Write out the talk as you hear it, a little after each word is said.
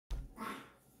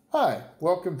Hi,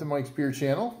 welcome to Mike's Beer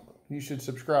Channel. You should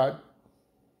subscribe.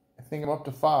 I think I'm up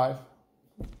to 5.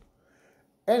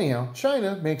 Anyhow,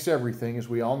 China makes everything, as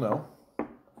we all know.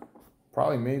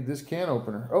 Probably made this can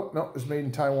opener. Oh, no, it's made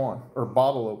in Taiwan. Or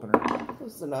bottle opener.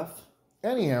 Close enough.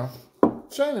 Anyhow,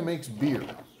 China makes beer.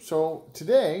 So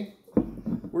today,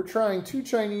 we're trying 2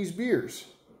 Chinese beers.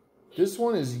 This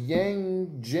one is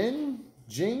Yang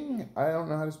Jing. I don't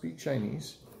know how to speak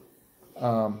Chinese.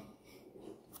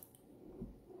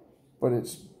 But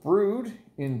it's brewed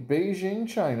in Beijing,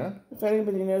 China. If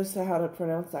anybody knows how to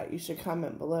pronounce that, you should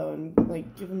comment below and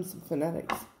give them some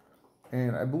phonetics.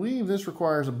 And I believe this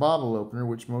requires a bottle opener,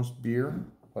 which most beer,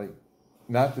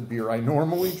 not the beer I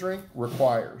normally drink,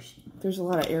 requires. There's a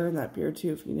lot of air in that beer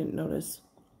too, if you didn't notice.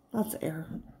 Lots of air.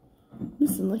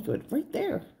 Missing liquid right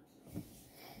there.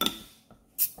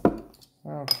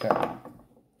 Okay. I'm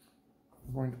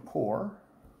going to pour.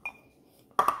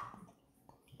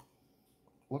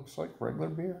 Looks like regular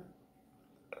beer.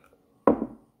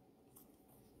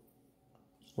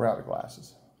 We're out of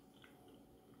glasses.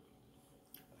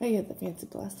 I get the fancy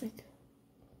plastic.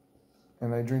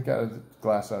 And I drink out of the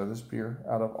glass out of this beer,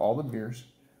 out of all the beers,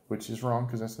 which is wrong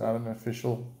because that's not an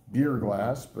official beer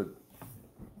glass, but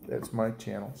that's my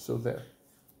channel, so there.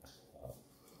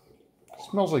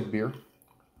 Smells like beer.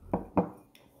 It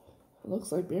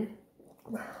looks like beer.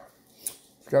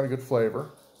 It's got a good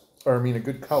flavor, or I mean a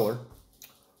good color.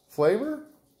 Flavor,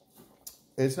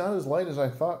 it's not as light as I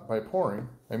thought by pouring.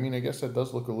 I mean, I guess that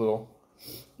does look a little...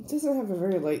 It doesn't have a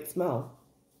very light smell.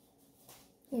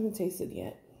 I haven't tasted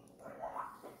yet.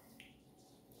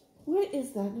 What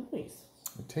is that noise?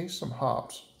 It tastes some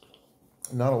hops.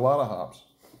 Not a lot of hops.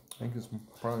 I think it's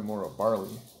probably more of barley.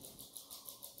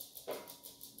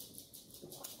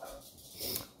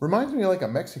 Reminds me of like a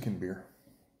Mexican beer.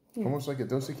 Almost like a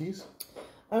Dos Equis.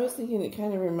 I was thinking it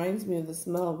kind of reminds me of the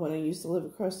smell of when I used to live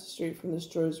across the street from the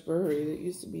Stroh's Brewery that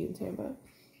used to be in Tampa.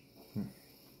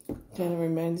 Kind of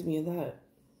reminds me of that.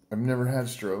 I've never had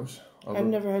Stroh's. I've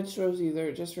never had Stroh's either.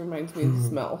 It just reminds me of the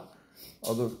smell.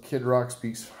 Although Kid Rock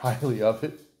speaks highly of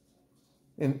it.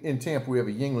 In Tampa, we have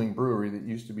a Yuengling brewery that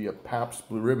used to be a Pabst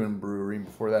Blue Ribbon brewery.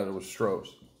 Before that, it was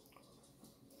Stroh's.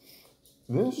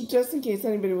 This? Just in case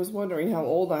anybody was wondering how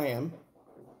old I am.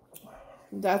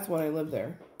 That's when I lived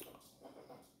there.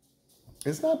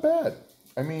 It's not bad.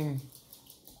 I mean,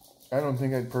 I don't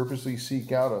think I'd purposely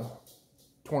seek out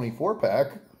a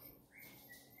 24-pack.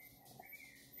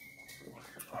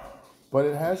 But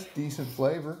it has decent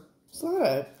flavor. There's a lot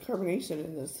of carbonation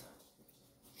in this.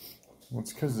 Well,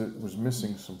 it's because it was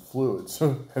missing some fluid,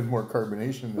 so it had more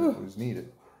carbonation than was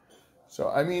needed. So,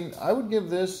 I mean, I would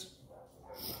give this...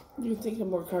 You'd think a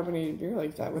more carbonated beer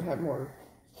like that would have more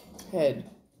head.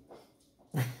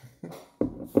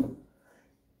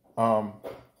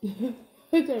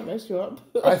 Did I mess you up?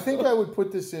 I think I would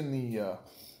put this in the...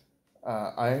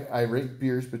 I rate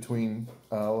beers between...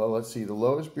 let's see. The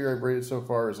lowest beer I've rated so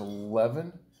far is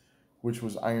 11, which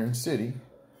was Iron City.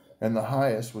 And the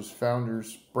highest was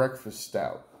Founder's Breakfast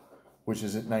Stout, which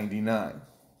is at 99.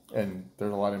 And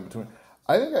there's a lot in between.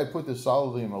 I think I'd put this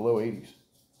solidly in the low 80s.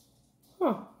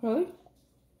 Huh, really?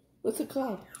 What's it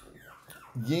called?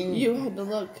 Ying. You had to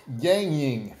look. Yang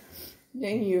Ying.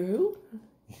 Yang you who?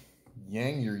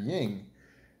 Yang your Ying.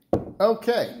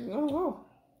 Okay. Oh,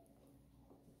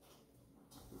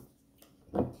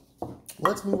 wow.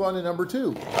 Let's move on to number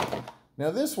 2.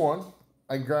 Now this one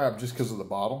I grabbed just because of the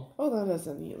bottle. Oh, that is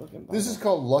a neat looking bottle. This is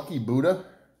called Lucky Buddha.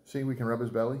 See, we can rub his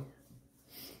belly.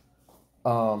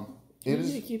 You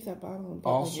need to keep that bottle in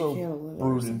also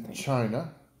brewed in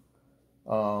China.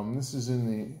 This is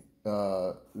in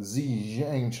the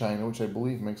Zhejiang, China, which I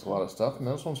believe makes a lot of stuff. And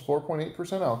this one's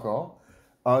 4.8% alcohol.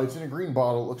 It's in a green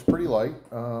bottle. It looks pretty light.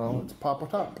 Let's pop a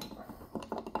top.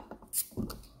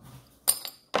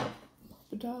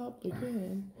 Top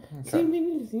again. Okay. See, we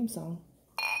need a theme song.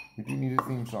 We do need a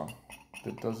theme song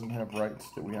that doesn't have rights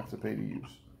that we have to pay to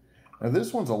use. Now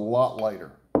this one's a lot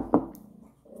lighter.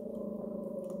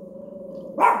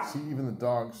 See, even the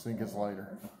dogs think it's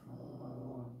lighter.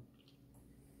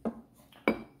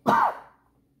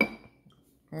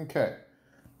 Okay.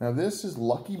 Now this is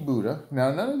Lucky Buddha.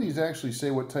 Now none of these actually say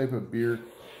what type of beer.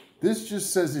 This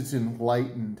just says it's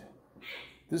enlightened.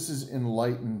 This is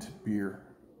enlightened beer.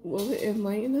 Will it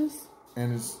enlighten us?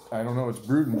 And it's, I don't know, it's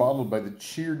brewed and bottled by the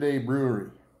Cheer Day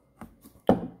Brewery.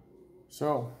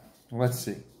 So, let's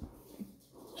see.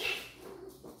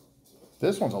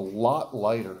 This one's a lot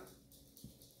lighter.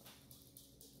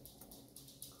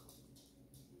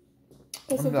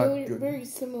 It's a very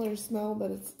similar smell,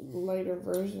 but it's a lighter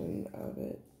version of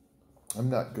it. I'm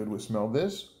not good with smell.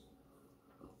 This,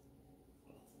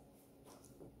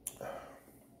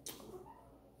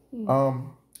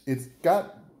 It's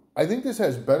got, I think this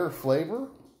has better flavor,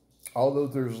 although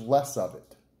there's less of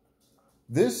it.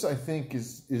 This, I think,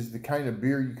 is the kind of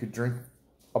beer you could drink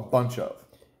a bunch of.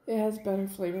 It has better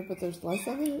flavor, but there's less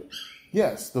of it?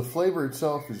 Yes, the flavor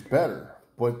itself is better,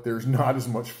 but there's not as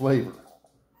much flavor.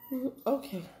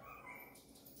 Okay.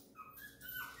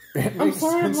 It I'm makes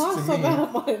sorry I'm sense lost to on me.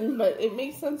 that one, but it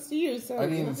makes sense to you. So I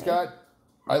mean, it's got,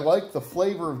 I like the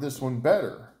flavor of this one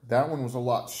better. That one was a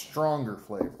lot stronger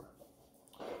flavor.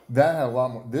 That had a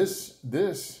lot more. This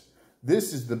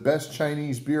is the best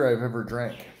Chinese beer I've ever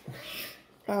drank.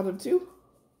 Out of 2?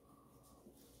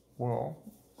 Well,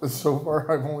 so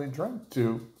far I've only drank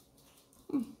 2.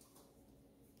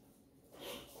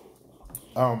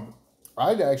 I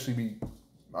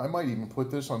might even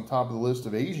put this on top of the list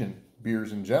of Asian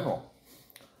beers in general.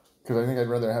 Because I think I'd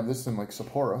rather have this than like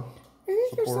Sapporo. I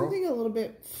think there's something a little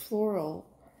bit floral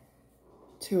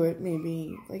to it,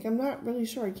 maybe. Like, I'm not really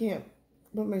sure. I can't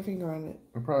put my finger on it.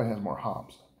 It probably has more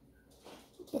hops.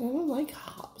 But I don't like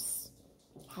hops.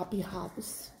 Hoppy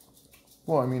hops.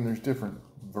 Well, I mean, there's different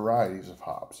varieties of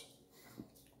hops.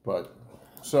 But,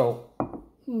 so,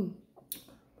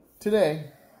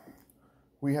 today,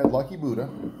 we had Lucky Buddha.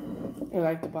 I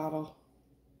like the bottle.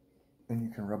 And you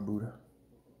can rub Buddha.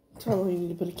 Totally need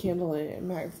to put a candle in it. It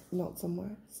might melt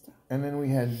somewhere. Stuff. And then we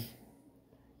had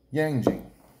Yangjing.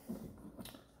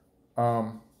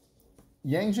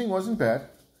 Yangjing wasn't bad.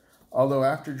 Although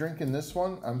after drinking this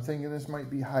one, I'm thinking this might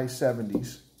be high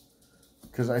 70s.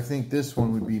 Because I think this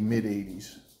one would be mid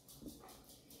 80s.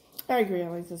 I agree. I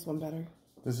like this one better.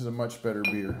 This is a much better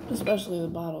beer. Especially the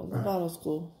bottle. The bottle's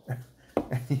cool.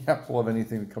 Yeah, we'll have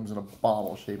anything that comes in a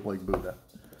bottle shaped like Buddha.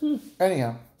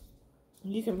 Anyhow.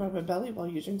 You can rub a belly while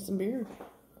you drink some beer.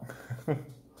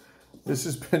 This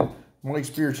has been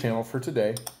Mike's Beer Channel for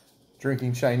today.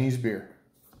 Drinking Chinese beer.